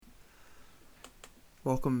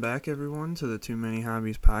Welcome back, everyone, to the Too Many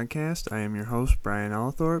Hobbies podcast. I am your host, Brian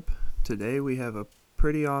Althorpe. Today we have a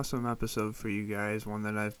pretty awesome episode for you guys, one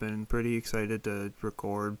that I've been pretty excited to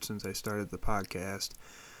record since I started the podcast.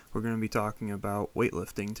 We're going to be talking about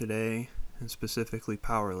weightlifting today, and specifically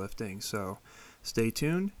powerlifting, so stay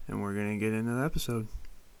tuned, and we're going to get into the episode.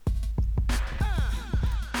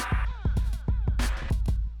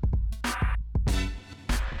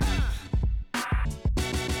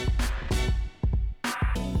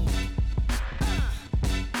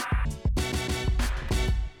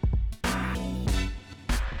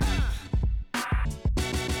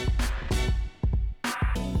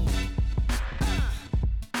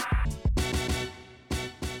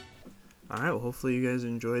 Alright, well, hopefully you guys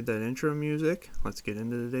enjoyed that intro music. Let's get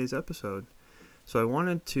into today's episode. So I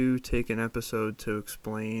wanted to take an episode to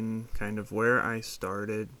explain kind of where I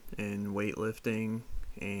started in weightlifting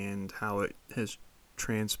and how it has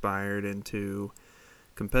transpired into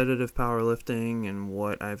competitive powerlifting and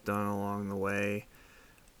what I've done along the way.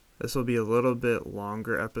 This will be a little bit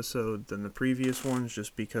longer episode than the previous ones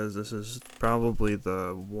just because this is probably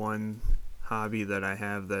the one hobby that I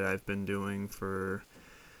have that I've been doing for...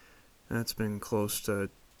 That's been close to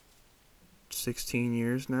 16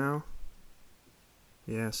 years now.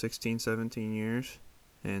 Yeah, 16, 17 years.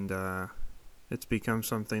 And it's become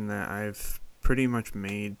something that I've pretty much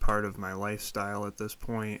made part of my lifestyle at this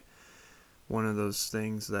point. One of those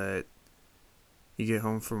things that you get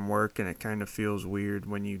home from work and it kind of feels weird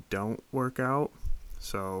when you don't work out.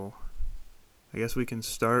 So I guess we can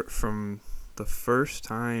start from the first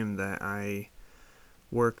time that I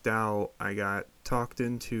worked out. I got talked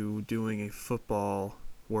into doing a football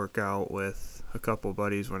workout with a couple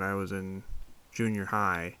buddies when I was in junior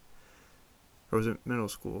high, or was it middle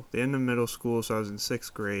school? The end of middle school, so I was in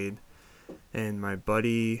 6th grade, and my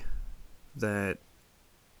buddy that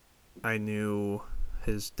I knew,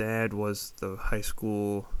 his dad was the high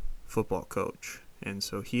school football coach, and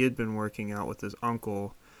so he had been working out with his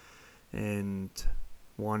uncle and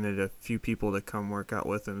wanted a few people to come work out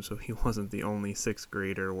with him so he wasn't the only 6th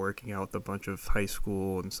grader working out with a bunch of high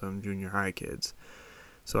school and some junior high kids.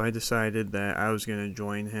 So I decided that I was going to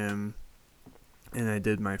join him, and I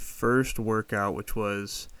did my first workout, which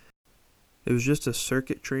was, it was just a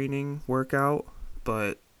circuit training workout,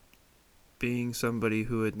 but being somebody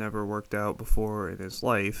who had never worked out before in his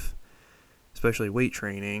life, especially weight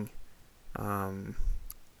training,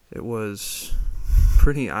 it was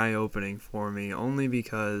pretty eye-opening for me, only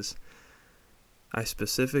because I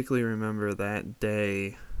specifically remember that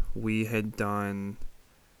day we had done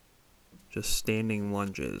just standing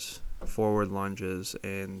lunges, forward lunges,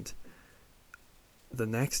 and the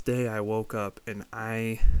next day I woke up and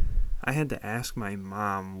I had to ask my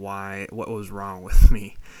mom what was wrong with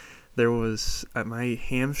me. My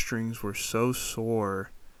hamstrings were so sore.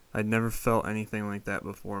 I'd never felt anything like that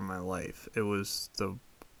before in my life. It was the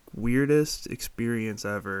weirdest experience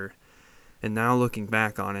ever, and now looking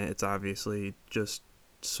back on it, it's obviously just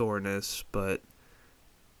soreness, but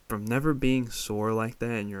from never being sore like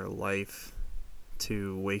that in your life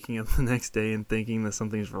to waking up the next day and thinking that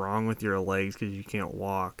something's wrong with your legs because you can't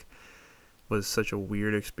walk was such a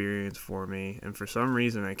weird experience for me, and for some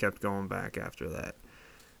reason I kept going back after that.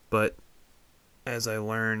 But as I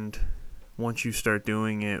learned, once you start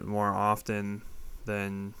doing it more often,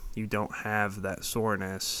 then you don't have that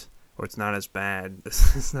soreness, or it's not as bad.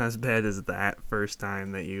 It's not as bad as that first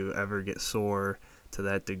time that you ever get sore to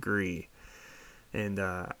that degree. And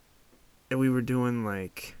we were doing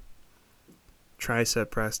like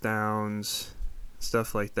tricep press downs,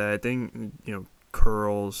 stuff like that.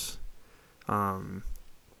 Curls,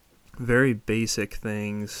 very basic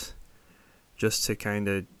things just to kind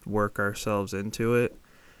of work ourselves into it.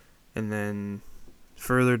 And then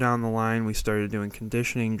further down the line, we started doing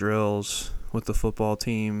conditioning drills with the football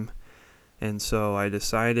team. And so I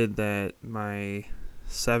decided that my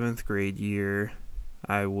 7th grade year,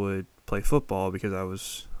 I would play football because I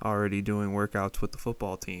was already doing workouts with the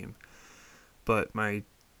football team. But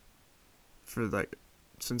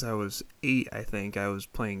since I was 8, I think, I was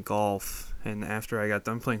playing golf. And after I got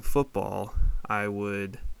done playing football, I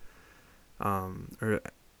would,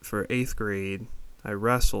 for 8th grade, I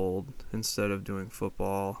wrestled instead of doing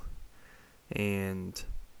football, and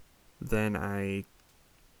then I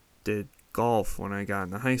did golf when I got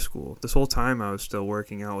into high school. This whole time I was still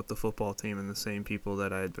working out with the football team and the same people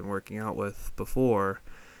that I had been working out with before,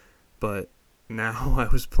 but now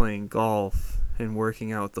I was playing golf and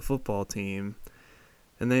working out with the football team,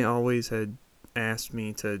 and they always had asked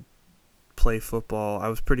me to play football.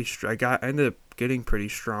 I ended up getting pretty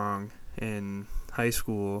strong in high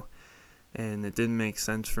school, and it didn't make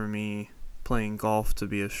sense for me playing golf to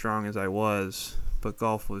be as strong as I was, but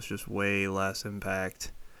golf was just way less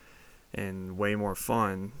impact and way more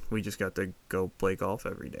fun. We just got to go play golf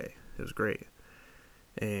every day. It was great.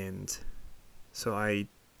 And so I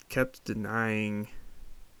kept denying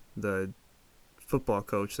the football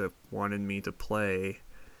coach that wanted me to play,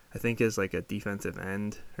 I think as like a defensive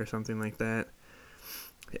end or something like that.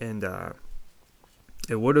 And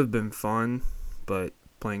it would have been fun, but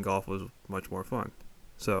playing golf was much more fun.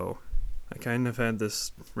 So I kind of had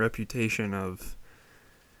this reputation of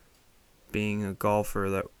being a golfer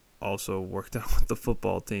that also worked out with the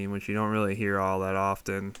football team, which you don't really hear all that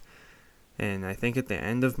often. And I think at the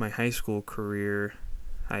end of my high school career,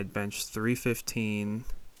 I'd benched 315,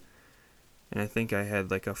 and I think I had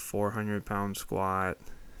like a 400-pound squat,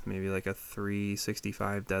 maybe like a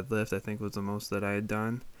 365 deadlift, I think was the most that I had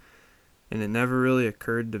done. And it never really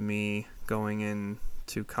occurred to me going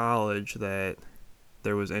into college that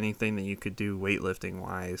there was anything that you could do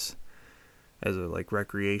weightlifting-wise as a like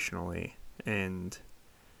recreationally. And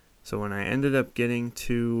so when I ended up getting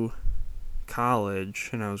to college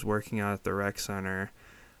and I was working out at the rec center,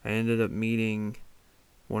 I ended up meeting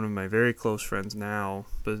one of my very close friends now,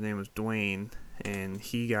 but his name was Dwayne, and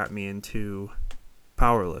he got me into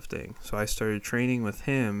powerlifting. So I started training with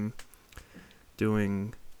him,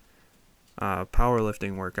 doing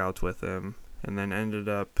powerlifting workouts with him, and then ended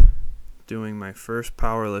up doing my first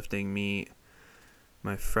powerlifting meet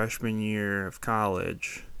my freshman year of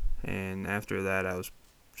college, and after that I was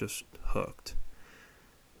just hooked.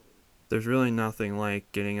 There's really nothing like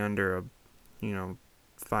getting under a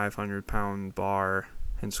 500-pound bar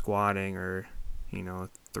and squatting, or a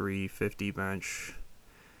 350 bench.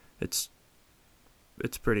 It's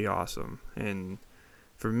pretty awesome. And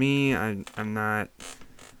for me, I'm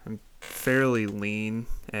fairly lean.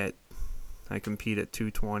 I compete at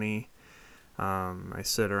 220. I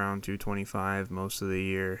sit around 225 most of the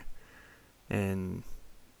year, and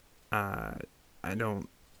I don't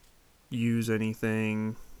use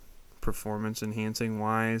anything performance enhancing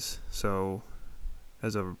wise. So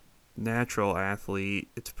as a natural athlete,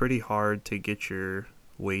 it's pretty hard to get your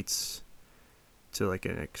weights to like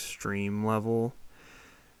an extreme level,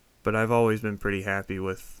 but I've always been pretty happy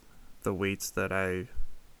with the weights that I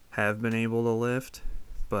have been able to lift.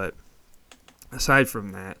 But aside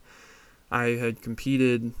from that, I had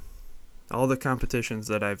competed, all the competitions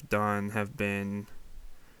that I've done have been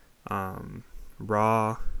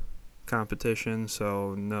raw competition,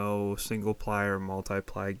 so no single ply or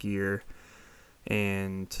multi-ply gear,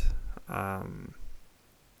 and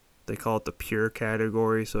they call it the pure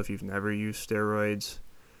category. So if you've never used steroids,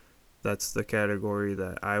 that's the category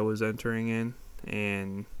that I was entering in,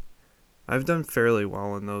 and I've done fairly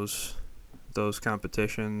well in those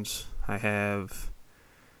competitions. I have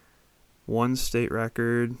one state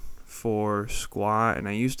record for squat, and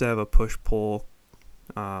I used to have a push-pull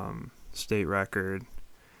state record,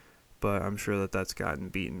 but I'm sure that that's gotten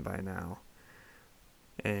beaten by now.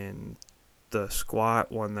 And the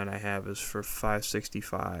squat one that I have is for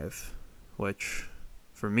 565, which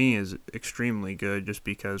for me is extremely good just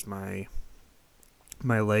because my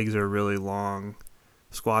legs are really long.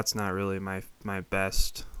 Squat's not really my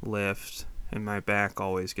best lift, and my back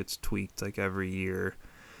always gets tweaked like every year.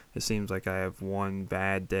 It seems like I have one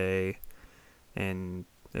bad day and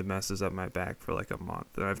it messes up my back for like a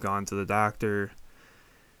month. And I've gone to the doctor.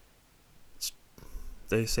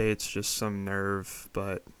 They say it's just some nerve,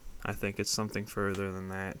 but I think it's something further than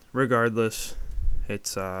that. Regardless,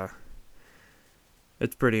 it's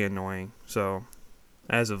pretty annoying. So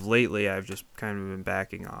as of lately, I've just kind of been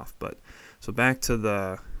backing off. But so back to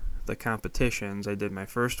the competitions. I did my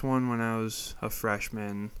first one when I was a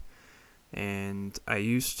freshman, and I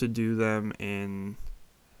used to do them in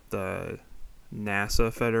the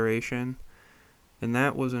NASA Federation, and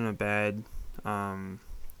that wasn't a bad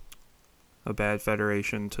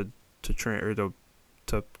federation to train or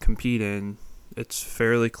to compete in. It's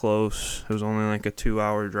fairly close. It was only like a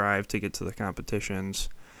 2-hour drive to get to the competitions,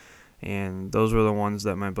 and those were the ones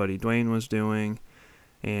that my buddy Dwayne was doing,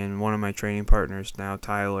 and one of my training partners now,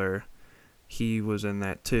 Tyler, he was in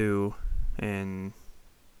that too, and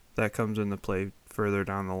that comes into play further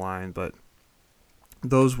down the line. But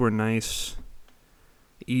those were nice,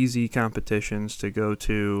 easy competitions to go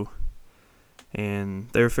to, and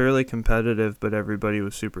they're fairly competitive, but everybody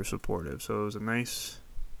was super supportive. So it was a nice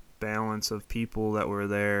balance of people that were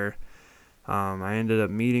there. I ended up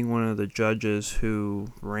meeting one of the judges who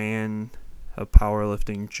ran a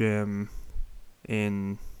powerlifting gym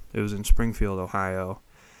it was in Springfield, Ohio,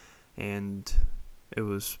 and it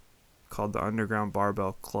was called the Underground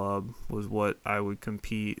Barbell Club was what I would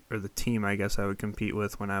compete, or the team I guess I would compete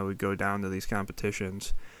with when I would go down to these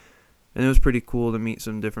competitions. And it was pretty cool to meet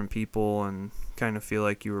some different people and kind of feel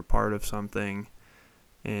like you were part of something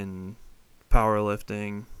in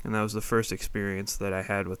powerlifting. And that was the first experience that I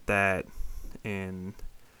had with that. And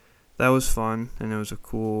that was fun, and it was a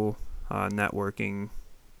cool networking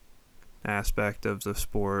aspect of the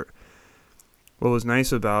sport. What was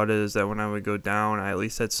nice about it is that when I would go down, I at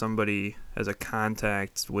least had somebody as a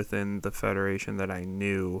contact within the federation that I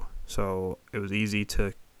knew. So it was easy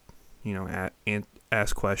to,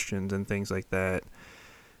 ask questions and things like that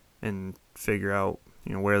and figure out,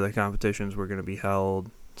 where the competitions were going to be held,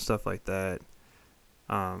 stuff like that.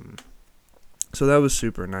 So that was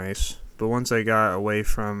super nice. But once I got away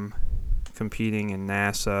from competing in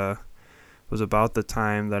NASA, was about the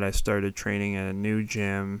time that I started training at a new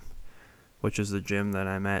gym, which is the gym that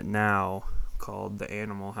I'm at now, called the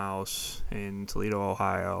Animal House in Toledo,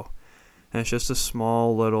 Ohio. And it's just a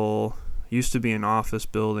small little, used to be an office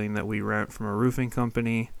building that we rent from a roofing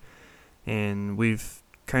company, and we've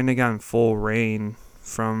kind of gotten full reign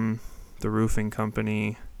from the roofing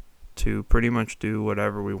company to pretty much do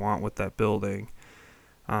whatever we want with that building.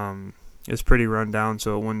 It's pretty run down,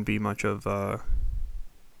 so it wouldn't be much of a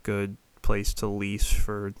good place to lease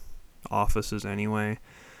for offices anyway.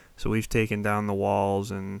 So we've taken down the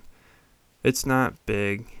walls, and it's not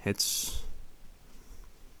big. It's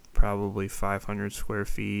probably 500 square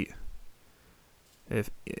feet,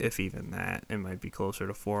 if even that. It might be closer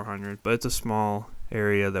to 400, but it's a small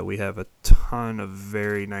area that we have a ton of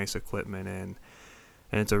very nice equipment in,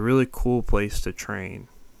 and it's a really cool place to train.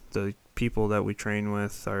 The people that we train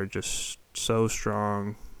with are just so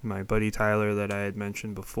strong. My buddy Tyler that I had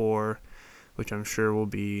mentioned before, which I'm sure will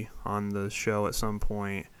be on the show at some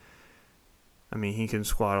point. I mean, he can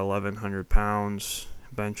squat 1,100 pounds,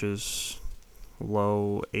 benches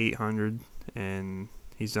low 800, and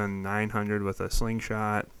he's done 900 with a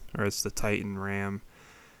slingshot, or it's the Titan Ram,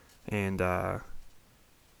 and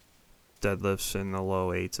deadlifts in the low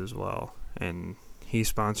 8s as well. And he's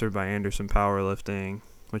sponsored by Anderson Powerlifting,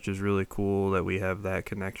 which is really cool that we have that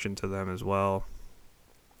connection to them as well.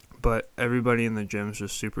 But everybody in the gym is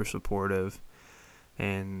just super supportive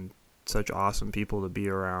and such awesome people to be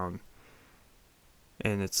around.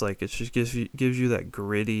 And it's like, it just gives you that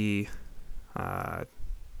gritty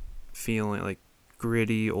feeling, like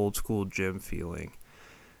gritty old school gym feeling,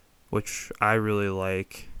 which I really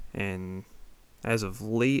like. And as of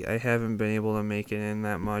late, I haven't been able to make it in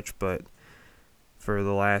that much, but for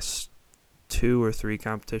the last three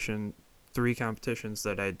competitions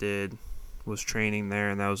that I did was training there,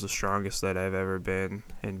 and that was the strongest that I've ever been.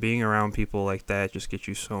 And being around people like that just gets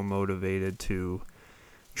you so motivated to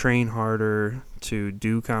train harder, to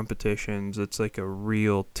do competitions. It's like a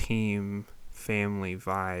real team family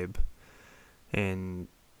vibe, and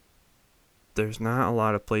there's not a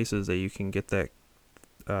lot of places that you can get that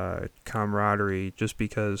camaraderie, just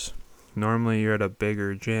because normally you're at a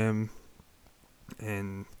bigger gym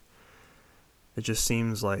and it just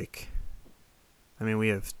seems like, we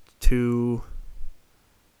have 2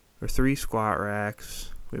 or 3 squat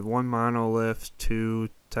racks. We have 1 monolift, 2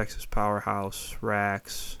 Texas Powerhouse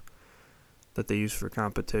racks that they use for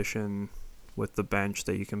competition with the bench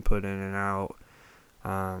that you can put in and out.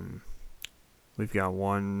 We've got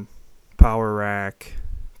 1 power rack,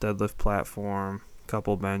 deadlift platform,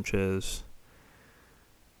 couple benches.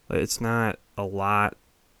 It's not a lot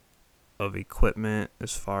of equipment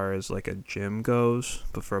as far as like a gym goes,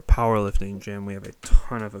 but for a powerlifting gym we have a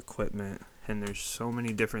ton of equipment, and there's so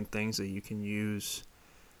many different things that you can use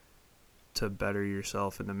to better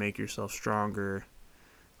yourself and to make yourself stronger.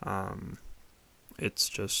 It's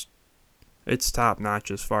top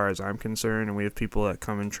notch as far as I'm concerned, and we have people that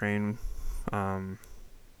come and train from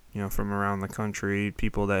around the country,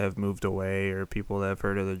 people that have moved away, or people that have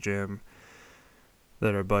heard of the gym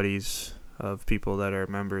that are buddies of people that are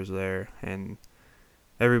members there, and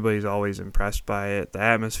everybody's always impressed by it. The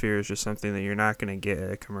atmosphere is just something that you're not going to get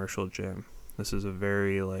at a commercial gym. This is a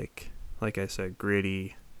very, like I said,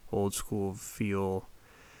 gritty, old school feel,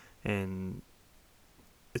 and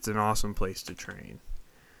it's an awesome place to train.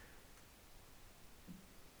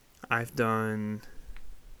 I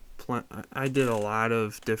did a lot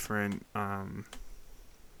of different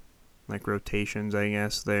rotations, I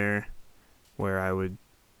guess, there, where I would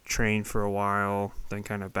train for a while, then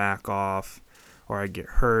kind of back off, or I'd get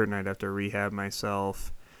hurt and I'd have to rehab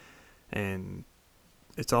myself. And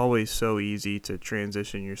it's always so easy to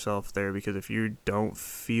transition yourself there, because if you don't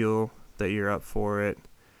feel that you're up for it,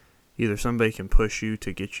 either somebody can push you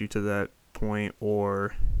to get you to that point,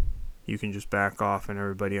 or you can just back off and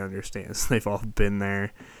everybody understands. They've all been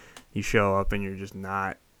there. You show up and you're just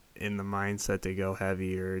not in the mindset to go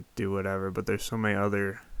heavy or do whatever, but there's so many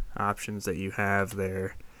other options that you have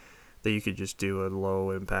there that you could just do a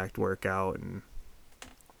low impact workout and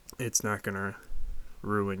it's not going to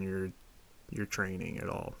ruin your training at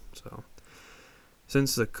all. So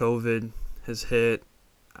since the COVID has hit,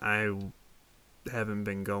 I haven't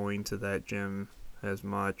been going to that gym as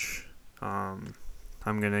much. I'm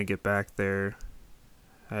going to get back there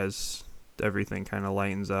as everything kind of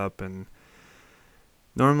lightens up. And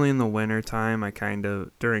normally in the winter time,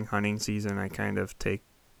 during hunting season, I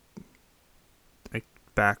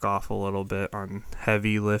back off a little bit on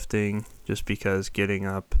heavy lifting, just because getting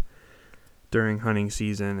up during hunting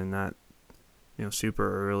season and not,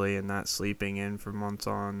 super early and not sleeping in for months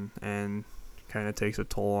on and kind of takes a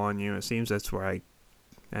toll on you. It seems that's where I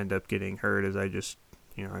end up getting hurt, is I just,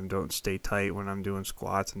 I don't stay tight when I'm doing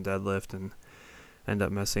squats and deadlift and end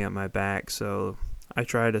up messing up my back. So I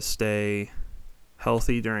try to stay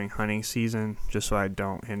healthy during hunting season just so I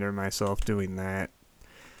don't hinder myself doing that.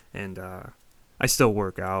 And I still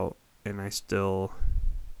work out and I still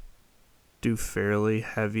do fairly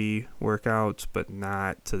heavy workouts, but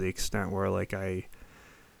not to the extent where like I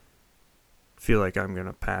feel like I'm going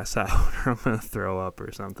to pass out or I'm going to throw up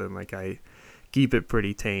or something. Like I keep it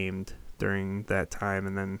pretty tamed during that time.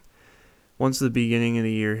 And then once the beginning of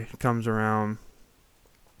the year comes around,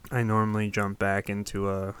 I normally jump back into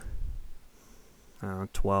a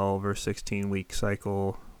 12 or 16 week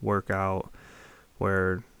cycle workout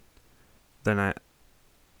where then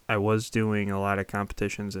I was doing a lot of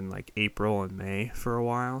competitions in like April and May for a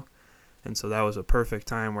while. And so that was a perfect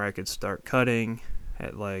time where I could start cutting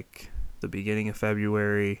at like the beginning of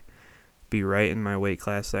February, be right in my weight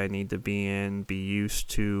class that I need to be in, be used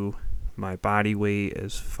to my body weight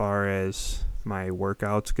as far as my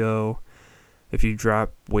workouts go. If you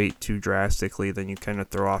drop weight too drastically, then you kind of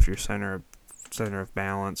throw off your center of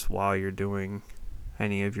balance while you're doing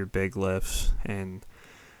any of your big lifts, and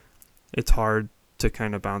it's hard to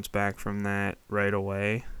kind of bounce back from that right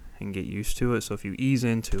away and get used to it. So if you ease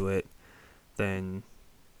into it, then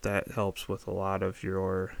that helps with a lot of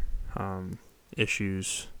your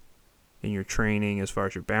issues in your training as far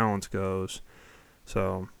as your balance goes.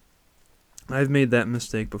 So I've made that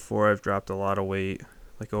mistake before. I've dropped a lot of weight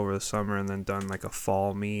like over the summer and then done like a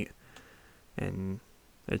fall meet, and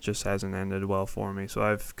it just hasn't ended well for me. So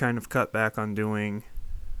I've kind of cut back on doing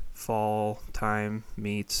fall time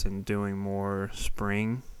meets and doing more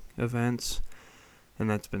spring events, and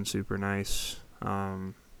that's been super nice.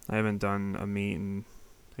 I haven't done a meet in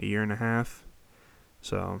a year and a half,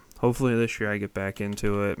 so hopefully this year I get back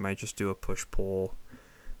into it. Might just do a push-pull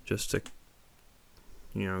just to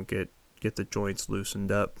get the joints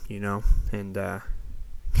loosened up, and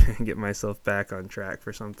get myself back on track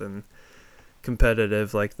for something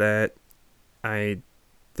competitive like that. I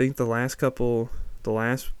think the last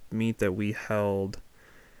meet that we held,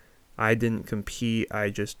 I didn't compete. I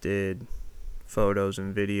just did photos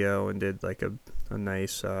and video and did like a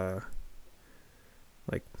nice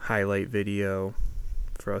like highlight video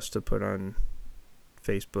for us to put on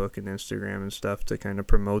Facebook and Instagram and stuff to kind of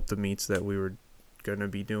promote the meets that we were gonna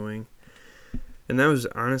be doing. And that was,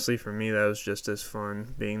 honestly, for me, that was just as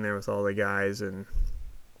fun, being there with all the guys and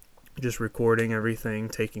just recording everything,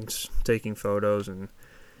 taking photos, and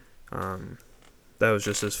that was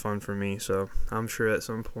just as fun for me. So I'm sure at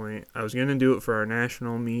some point I was gonna do it for our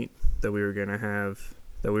national meet that we were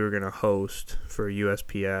gonna host for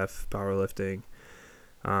USPF powerlifting.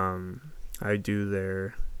 I'm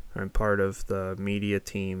part of the media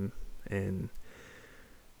team, and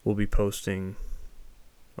we'll be posting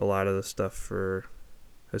a lot of the stuff for,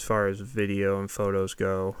 as far as video and photos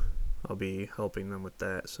go. I'll be helping them with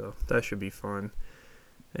that, so that should be fun.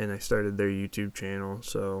 And I started their YouTube channel,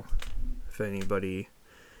 so if anybody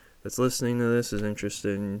that's listening to this is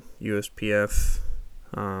interested in USPF,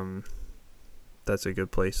 that's a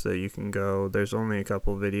good place that you can go. There's only a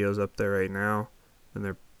couple videos up there right now, and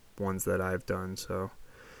they're ones that I've done, so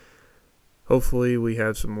hopefully we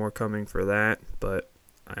have some more coming for that. But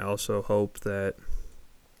I also hope that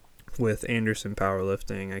with Anderson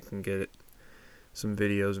Powerlifting I can get some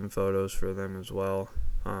videos and photos for them as well,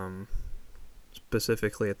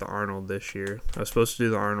 specifically at the Arnold this year. I was supposed to do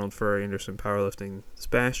the Arnold for Anderson Powerlifting this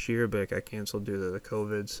past year, but it got canceled due to the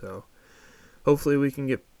COVID, so hopefully we can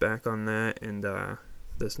get back on that, and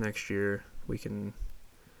this next year we can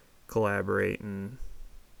collaborate and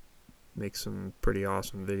make some pretty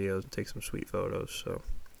awesome videos and take some sweet photos. So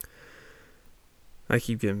I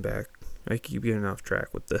keep getting off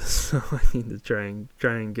track with this, so I need to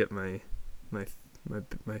try and get my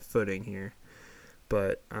my footing here.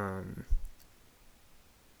 But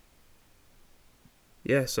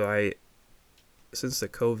yeah, so since the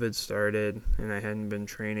COVID started and I hadn't been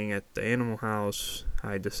training at the animal house,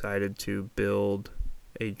 I decided to build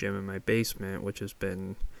a gym in my basement, which has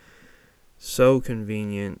been so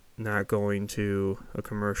convenient, not going to a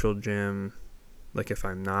commercial gym. Like if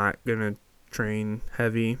I'm not gonna train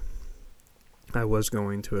heavy, I was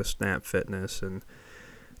going to a Snap Fitness, and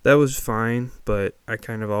that was fine, but I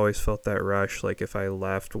kind of always felt that rush, like if I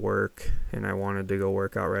left work and I wanted to go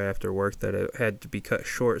work out right after work, that it had to be cut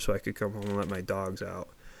short so I could come home and let my dogs out.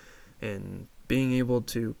 And being able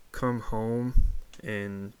to come home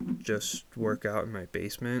and just work out in my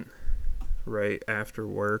basement right after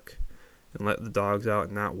work and let the dogs out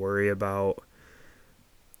and not worry about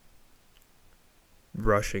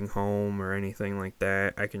rushing home or anything like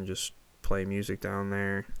that. I can just play music down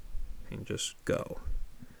there and just go.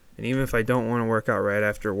 And even if I don't want to work out right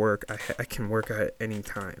after work, I can work out at any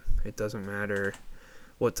time. It doesn't matter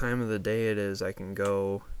what time of the day it is. I can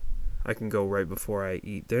go right before I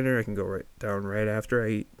eat dinner. I can go right down right after I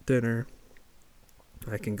eat dinner.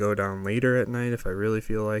 I can go down later at night if I really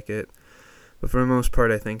feel like it. But for the most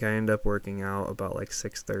part, I think I end up working out about like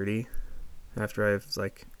 6:30 after I've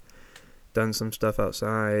like done some stuff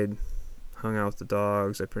outside, hung out with the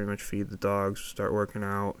dogs. I pretty much feed the dogs, start working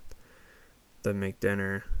out, then make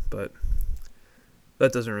dinner. But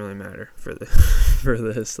that doesn't really matter for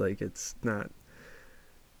this. Like it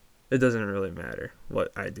doesn't really matter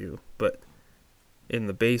what I do. But in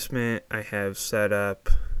the basement, I have set up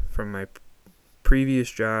from my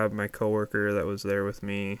previous job, my coworker that was there with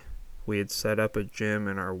me, we had set up a gym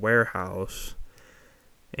in our warehouse,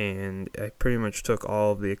 and I pretty much took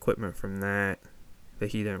all of the equipment from that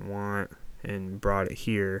he didn't want and brought it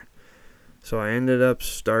here. So I ended up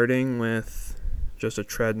starting with just a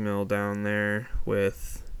treadmill down there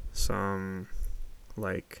with some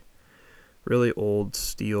like really old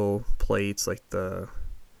steel plates, like the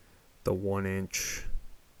 1-inch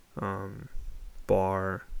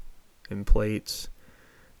bar and plates.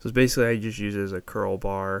 So basically I just use it as a curl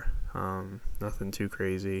bar, nothing too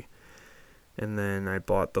crazy. And then I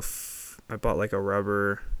bought like a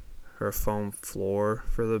rubber or a foam floor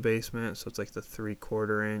for the basement, so it's like the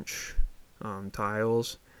 3/4 inch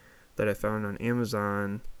tiles that I found on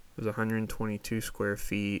Amazon. It was 122 square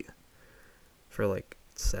feet for like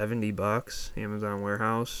 $70, Amazon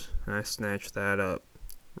warehouse, and I snatched that up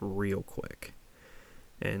real quick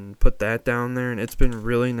and put that down there. And it's been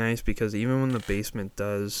really nice because even when the basement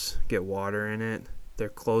does get water in it, they're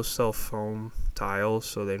closed cell foam tiles,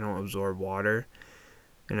 so they don't absorb water.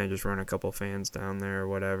 And I just run a couple fans down there or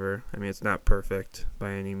whatever. I mean, it's not perfect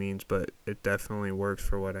by any means, but it definitely works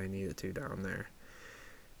for what I need it to down there.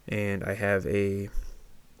 And I have a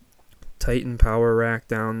Titan power rack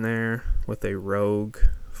down there with a Rogue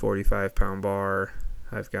 45-pound bar.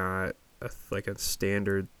 I've got a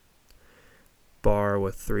standard bar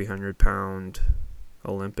with 300-pound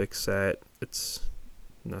Olympic set. It's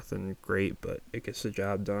nothing great, but it gets the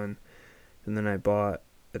job done. And then I bought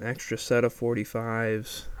an extra set of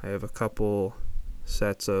 45s. I have a couple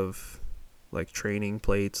sets of like training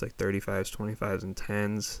plates, like 35s, 25s, and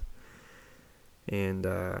 10s. And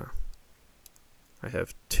I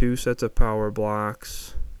have 2 sets of power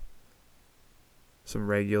blocks, some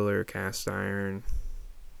regular cast iron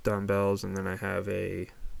dumbbells, and then I have a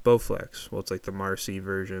Bowflex. Well, it's like the Marcy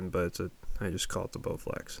version, but I just call it the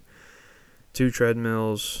Bowflex. 2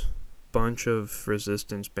 treadmills, bunch of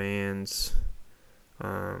resistance bands,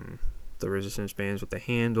 the resistance bands with the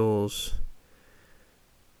handles,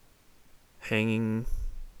 hanging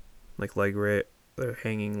like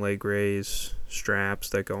hanging leg raise straps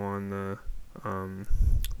that go on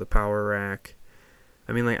the power rack.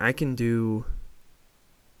 I mean, like I can do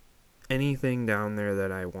anything down there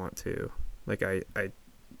that I want to. Like I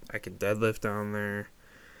can deadlift down there.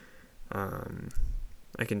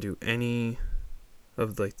 I can do any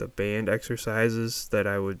of like the band exercises that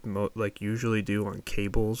I would usually do on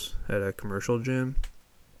cables at a commercial gym.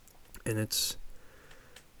 And it's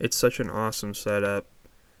such an awesome setup.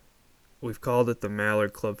 We've called it the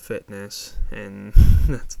Mallard Club Fitness, and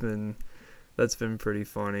that's been pretty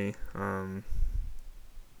funny.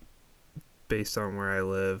 Based on where I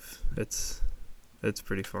live, it's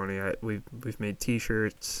pretty funny. We've made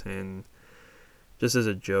T-shirts, and just as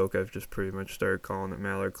a joke, I've just pretty much started calling it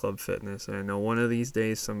Mallard Club Fitness. And I know one of these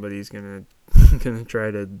days somebody's gonna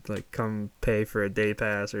try to like come pay for a day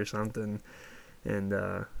pass or something, and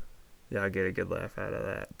I'll get a good laugh out of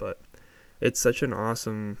that. But it's such an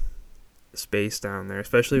awesome space down there,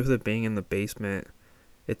 especially with it being in the basement.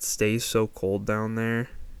 It stays so cold down there,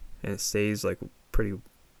 and it stays like pretty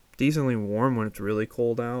decently warm when it's really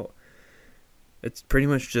cold out. It pretty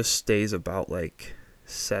much just stays about like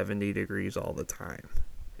 70 degrees all the time,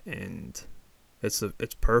 and it's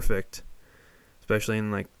perfect, especially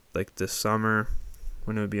in like this summer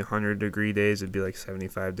when it would be 100-degree days. It'd be like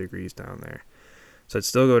 75 degrees down there, so I'd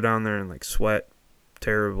still go down there and like sweat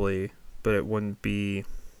terribly, but it wouldn't be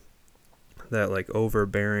that like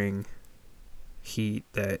overbearing heat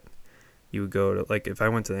that you would go to. Like if I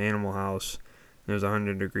went to the animal house and it was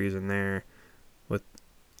 100 degrees in there with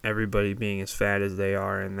everybody being as fat as they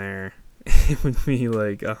are in there, it would be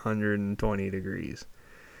like 120 degrees.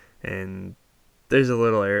 And there's a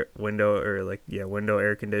little window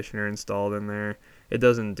air conditioner installed in there. It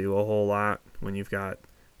doesn't do a whole lot when you've got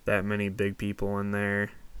that many big people in there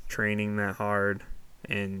training that hard.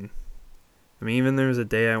 And I mean, even there was a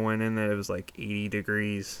day I went in that it was like 80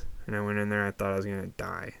 degrees, and I went in there, I thought I was gonna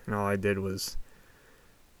die, and all I did was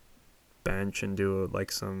bench and do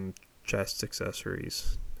like some chest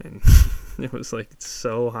accessories, and it was like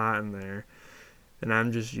so hot in there. And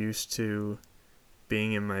I'm just used to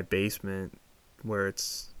being in my basement where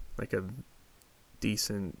it's like a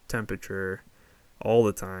decent temperature all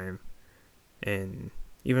the time, and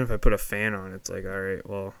even if I put a fan on, it's like, alright,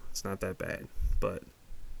 well, it's not that bad. But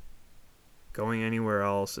going anywhere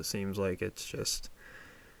else, it seems like it's just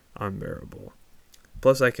unbearable.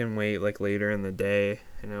 Plus I can wait like later in the day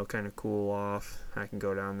and it'll kind of cool off. I can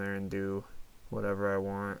go down there and do whatever I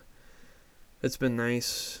want. It's been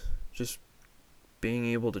nice just being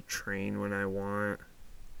able to train when I want,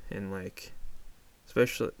 and like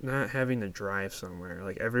especially not having to drive somewhere.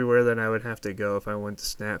 Like everywhere that I would have to go if I went to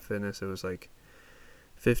Snap Fitness, it was like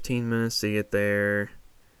 15 minutes to get there.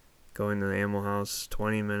 Going to the animal house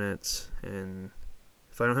 20 minutes, and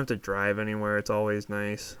if I don't have to drive anywhere, it's always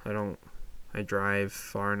nice. I drive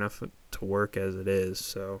far enough to work as it is,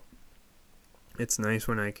 so it's nice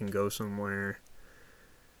when I can go somewhere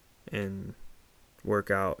and work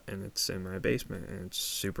out and it's in my basement and it's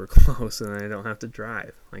super close and I don't have to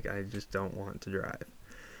drive. Like I just don't want to drive.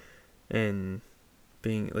 And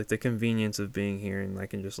being like the convenience of being here, and I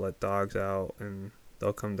can just let dogs out and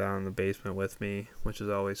they'll come down in the basement with me, which is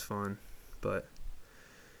always fun. But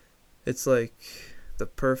it's like the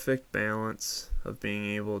perfect balance of being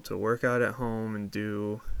able to work out at home and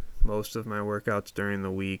do most of my workouts during the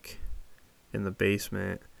week in the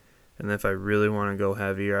basement. And if I really want to go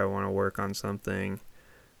heavier, I want to work on something,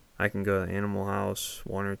 I can go to the animal house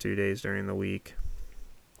 1 or 2 days during the week,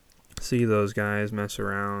 see those guys, mess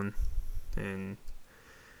around. And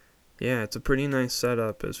yeah, it's a pretty nice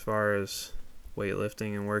setup as far as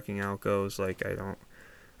weightlifting and working out goes. Like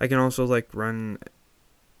I can also like run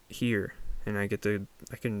here, and I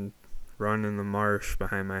can run in the marsh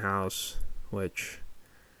behind my house, which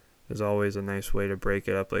is always a nice way to break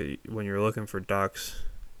it up. Like when you're looking for ducks,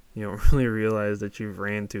 you don't really realize that you've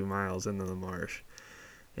ran 2 miles into the marsh.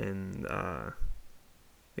 And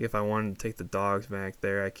if I wanted to take the dogs back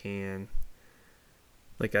there, I can.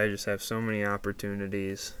 Like I just have so many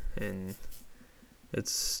opportunities, and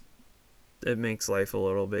it makes life a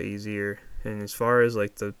little bit easier. And as far as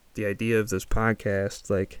like the idea of this podcast,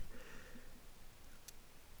 like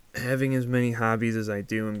having as many hobbies as I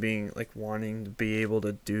do and being like wanting to be able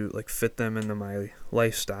to do like fit them into my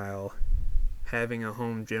lifestyle, having a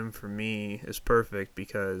home gym for me is perfect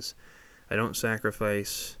because I don't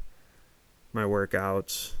sacrifice my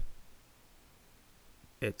workouts.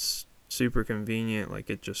 It's super convenient. Like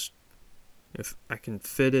if I can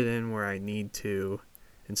fit it in where I need to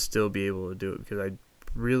and still be able to do it, because I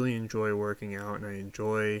really enjoy working out, and I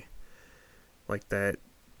enjoy like that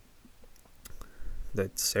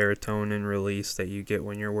serotonin release that you get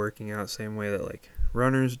when you're working out, same way that like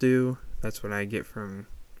runners do. That's what I get from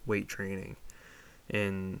weight training,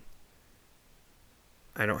 and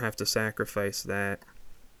I don't have to sacrifice that.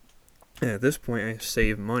 And at this point, I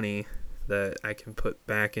save money that I can put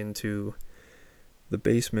back into the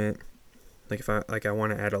basement. Like if I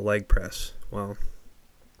want to add a leg press, well,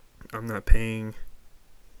 I'm not paying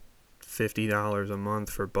 $50 a month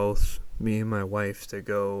for both me and my wife to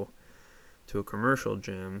go to a commercial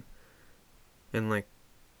gym. And like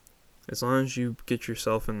as long as you get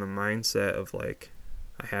yourself in the mindset of like,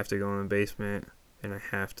 I have to go in the basement and I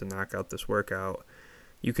have to knock out this workout,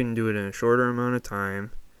 you can do it in a shorter amount of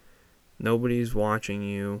time. Nobody's watching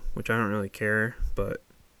you, which I don't really care, but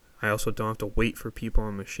I also don't have to wait for people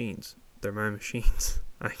on machines. They're my machines.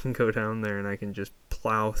 I can go down there and I can just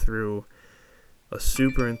plow through a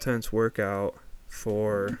super intense workout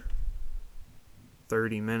for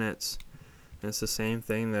 30 minutes. And it's the same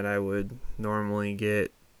thing that I would normally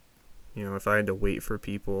get, if I had to wait for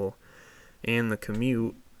people and the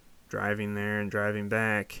commute, driving there and driving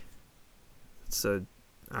back, it's an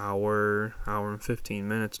hour and 15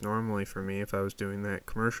 minutes normally for me if I was doing that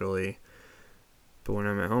commercially. But when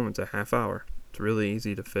I'm at home, it's a half hour. It's really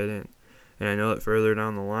easy to fit in. And I know that further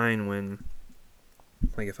down the line, when,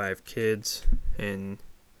 like, if I have kids, and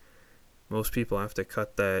most people have to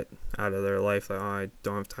cut that out of their life, like, oh, I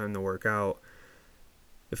don't have time to work out.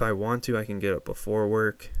 If I want to, I can get up before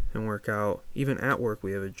work and work out. Even at work,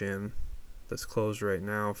 we have a gym that's closed right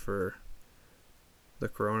now for the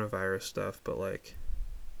coronavirus stuff, but, like,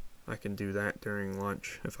 I can do that during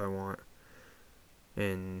lunch if I want.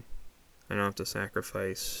 And I don't have to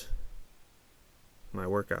sacrifice my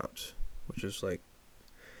workouts, which is, like,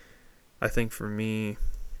 I think for me,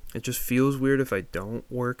 it just feels weird if I don't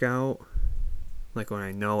work out. Like, when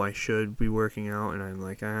I know I should be working out and I'm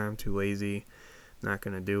like, I'm too lazy, not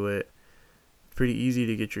going to do it. It's pretty easy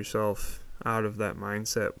to get yourself out of that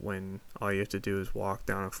mindset when all you have to do is walk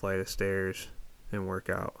down a flight of stairs and work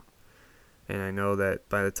out. And I know that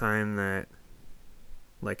by the time that,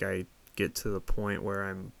 like, I get to the point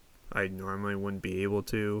where I normally wouldn't be able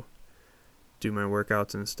to do my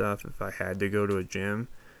workouts and stuff if I had to go to a gym.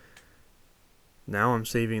 Now I'm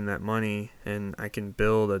saving that money and I can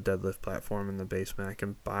build a deadlift platform in the basement. I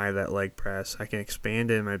can buy that leg press. I can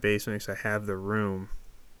expand it in my basement because I have the room.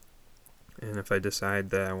 And if I decide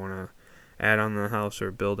that I want to add on to the house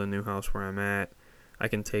or build a new house where I'm at, I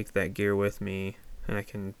can take that gear with me and I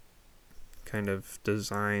can kind of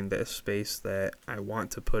design the space that I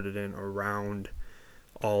want to put it in around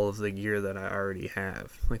all of the gear that I already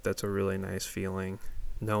have. Like, that's a really nice feeling,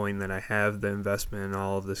 knowing that I have the investment in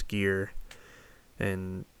all of this gear.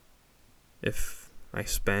 And if I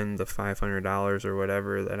spend the $500 or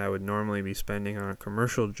whatever that I would normally be spending on a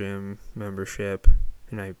commercial gym membership,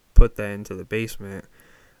 and I put that into the basement,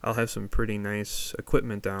 I'll have some pretty nice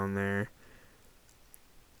equipment down there.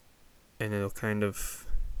 And it'll kind of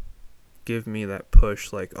give me that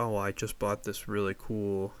push, like, oh, I just bought this really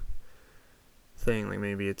cool thing. Like,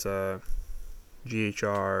 maybe it's a GHR,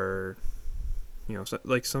 or,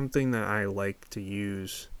 like something that I like to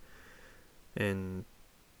use, and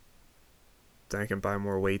then I can buy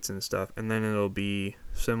more weights and stuff, and then it'll be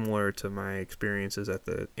similar to my experiences at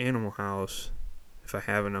the Animal House if I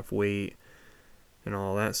have enough weight and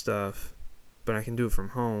all that stuff, but I can do it from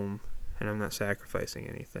home and I'm not sacrificing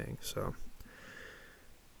anything. So,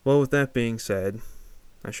 well, with that being said,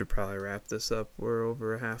 I should probably wrap this up. We're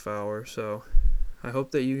over a half hour, so I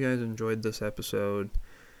hope that you guys enjoyed this episode.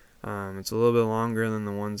 It's a little bit longer than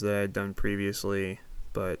the ones that I'd done previously,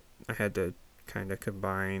 but I had to kind of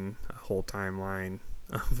combine a whole timeline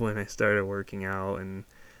of when I started working out and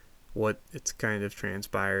what it's kind of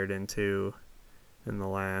transpired into in the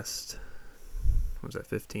last,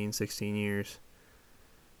 15, 16 years?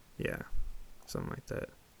 Yeah, something like that.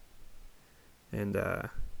 And,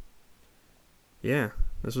 yeah,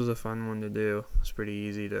 this was a fun one to do. It's pretty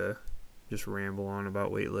easy to just ramble on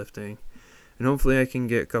about weightlifting. And hopefully I can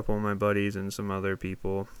get a couple of my buddies and some other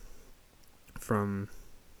people from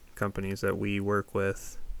companies that we work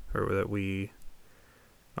with or that we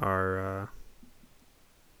are,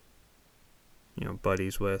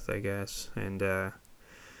 buddies with, I guess. And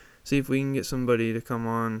see if we can get somebody to come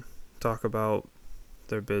on, talk about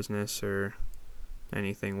their business or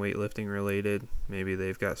anything weightlifting related. Maybe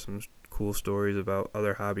they've got some cool stories about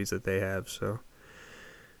other hobbies that they have. So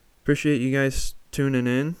appreciate you guys tuning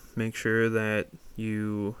in. Make sure that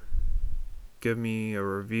you give me a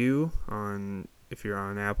review on, if you're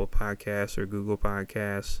on Apple Podcasts or Google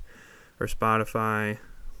Podcasts or Spotify.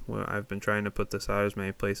 Well, I've been trying to put this out as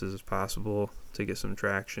many places as possible to get some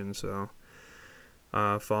traction. So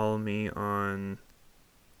follow me on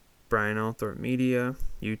Brian Althorpe Media,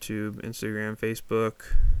 YouTube, Instagram, Facebook,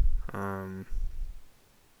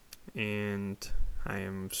 and I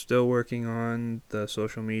am still working on the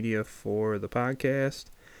social media for the podcast.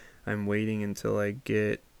 I'm waiting until I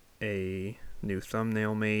get a new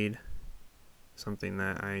thumbnail made, something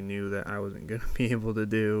that I knew that I wasn't going to be able to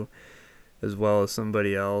do, as well as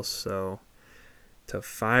somebody else. So to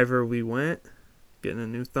Fiverr we went, getting a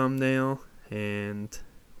new thumbnail, and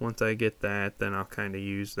once I get that, then I'll kind of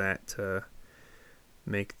use that to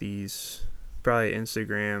make these, probably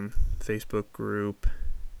Instagram, Facebook group,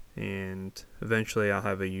 and eventually I'll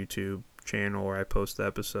have a YouTube channel where I post the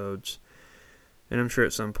episodes. And I'm sure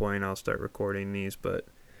at some point I'll start recording these, but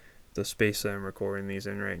the space that I'm recording these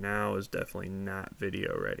in right now is definitely not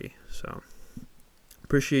video ready. So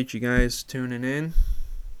appreciate you guys tuning in.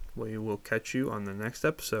 We will catch you on the next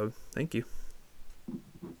episode. Thank you.